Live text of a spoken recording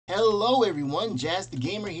Hello everyone, Jazz the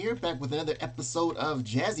Gamer here, back with another episode of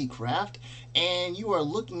JazzyCraft, and you are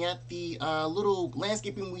looking at the little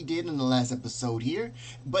landscaping we did in the last episode here.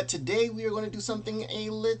 But today we are going to do something a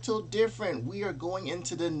little different. We are going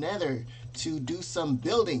into the Nether to do some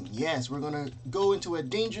building. Yes, we're going to go into a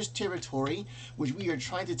dangerous territory which we are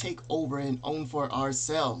trying to take over and own for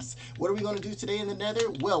ourselves. What are we going to do today in the Nether?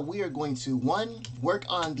 Well, we are going to, one, work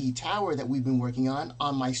on the tower that we've been working on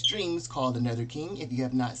my streams called the Nether King. If you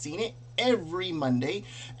have not seen it, every Monday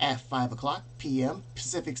at 5 o'clock p.m.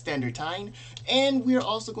 Pacific Standard Time. And we're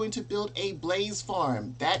also going to build a blaze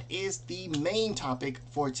farm. That is the main topic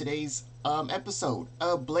for today's episode,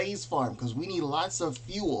 a blaze farm, because we need lots of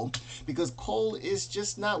fuel because coal is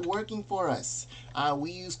just not working for us.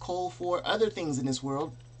 We use coal for other things in this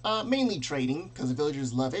world, mainly trading because the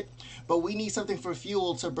villagers love it, but we need something for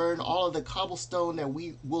fuel to burn all of the cobblestone that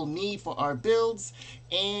we will need for our builds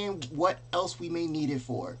and what else we may need it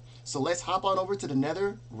for. So let's hop on over to the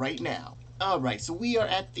Nether right now. Alright, so we are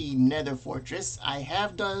at the Nether Fortress. I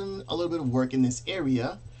have done a little bit of work in this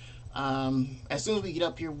area. As soon as we get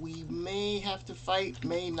up here, we may have to fight,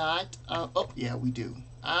 may not. Oh, yeah, we do.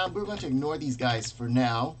 We're going to ignore these guys for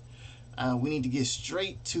now. We need to get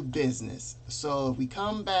straight to business. So if we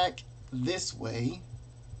come back this way,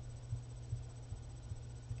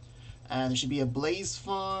 there should be a blaze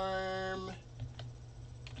farm.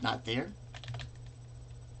 Not there.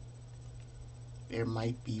 There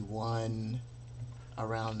might be one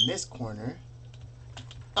around this corner.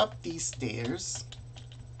 Up these stairs.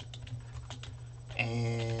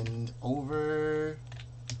 And over,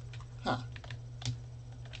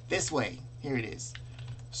 this way. Here it is.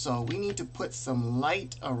 So we need to put some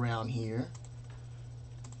light around here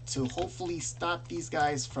to hopefully stop these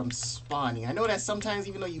guys from spawning. I know that sometimes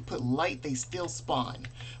even though you put light, they still spawn.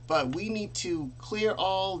 But we need to clear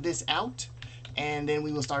all this out and then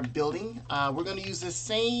we will start building. We're going to use the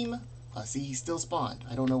same, see, he still spawned.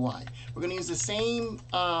 I don't know why. We're going to use the same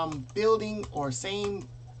building or same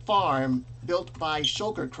farm built by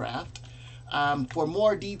JazzyCraft. For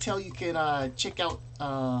more detail, you can check out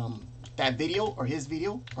that video or his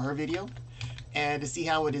video or her video and to see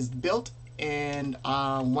how it is built. And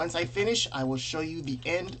once I finish, I will show you the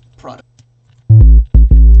end product.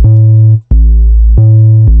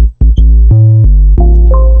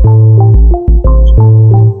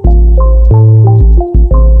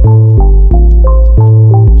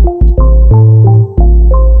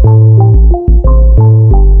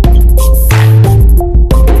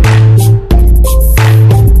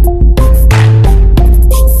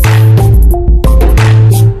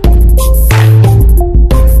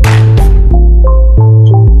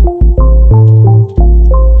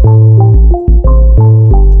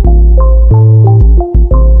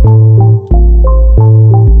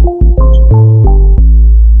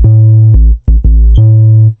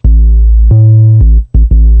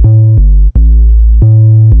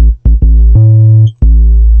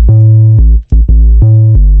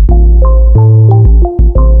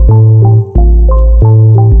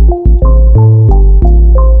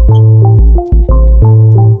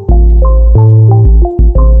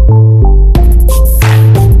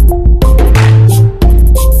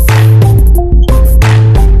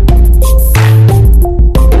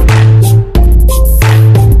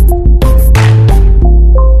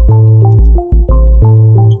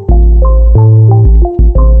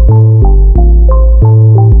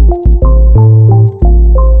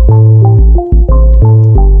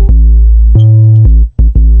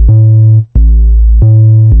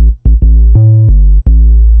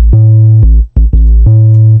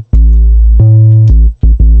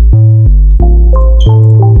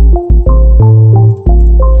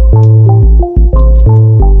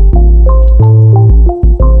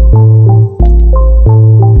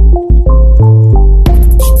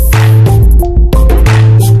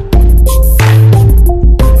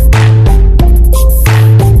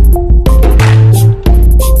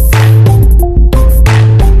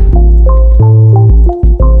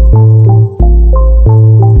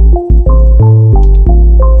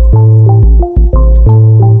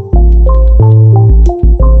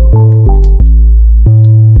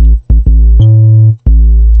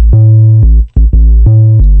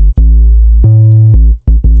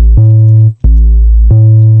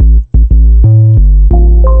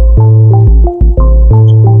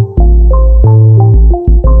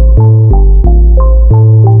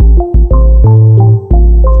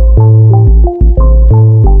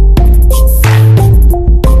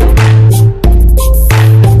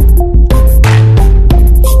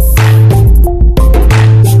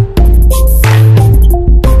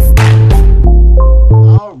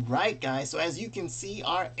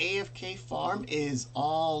 AFK farm is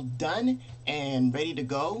all done and ready to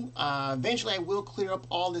go. Eventually I will clear up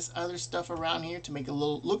all this other stuff around here to make it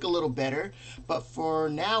look a little better. But for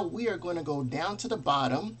now, we are going to go down to the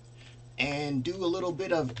bottom and do a little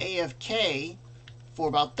bit of AFK for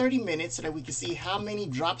about 30 minutes so that we can see how many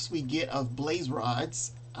drops we get of blaze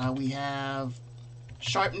rods. We have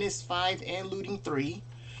sharpness 5 and looting 3.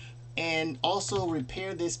 And also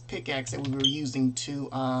repair this pickaxe that we were using to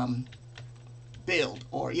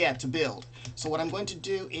build. So what I'm going to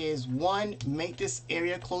do is, one, make this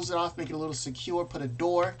area, close it off, make it a little secure, put a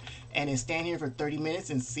door, and then stand here for 30 minutes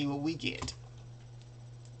and see what we get.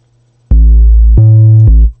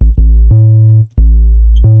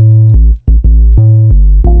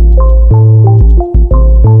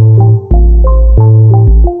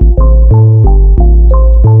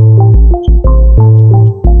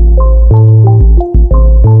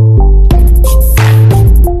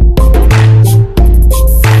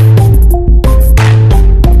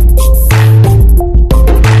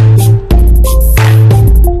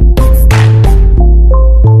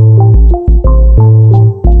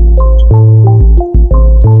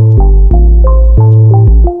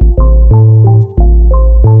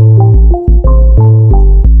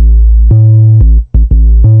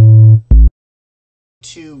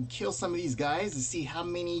 To kill some of these guys to see how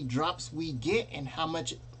many drops we get and how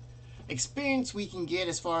much experience we can get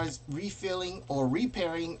as far as refilling or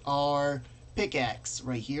repairing our pickaxe.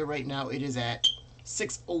 Right here, right now, it is at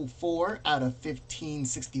 604 out of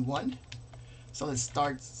 1561. So let's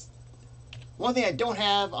start. One thing I don't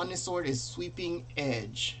have on this sword is sweeping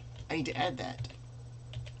edge. I need to add that.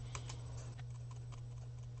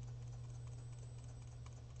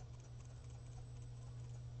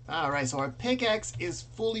 Alright, so our pickaxe is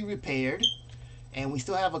fully repaired, and we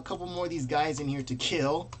still have a couple more of these guys in here to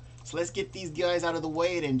kill. So let's get these guys out of the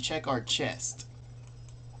way and then check our chest.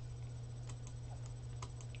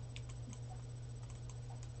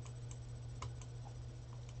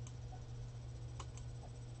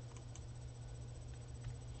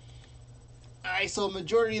 Alright, so a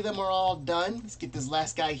majority of them are all done. Let's get this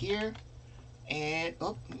last guy here. And,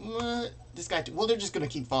 this guy, well, they're just going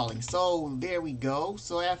to keep falling. So, there we go.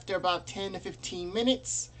 So, after about 10 to 15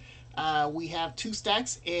 minutes, we have 2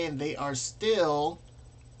 stacks, and they are still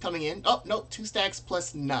coming in. Oh, no, 2 stacks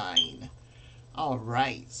plus 9.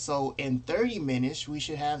 Alright, so in 30 minutes, we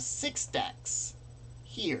should have 6 stacks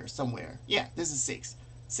here somewhere. Yeah, this is 6.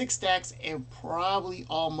 6 stacks and probably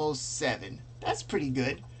almost 7. That's pretty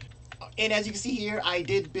good. And as you can see here, I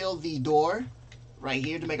did build the door right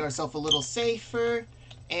here to make ourselves a little safer.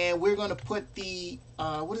 And we're going to put the,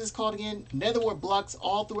 what is this called again? Netherware blocks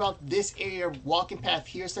all throughout this area, walking path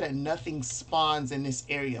here, so that nothing spawns in this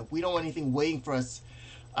area. We don't want anything waiting for us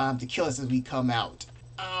to kill us as we come out.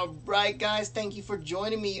 Alright guys, thank you for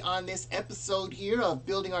joining me on this episode here of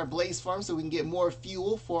building our blaze farm so we can get more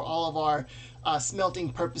fuel for all of our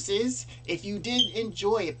smelting purposes. If you did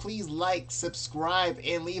enjoy it, please like, subscribe,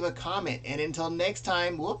 and leave a comment. And until next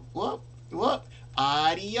time,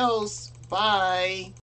 adios. Bye.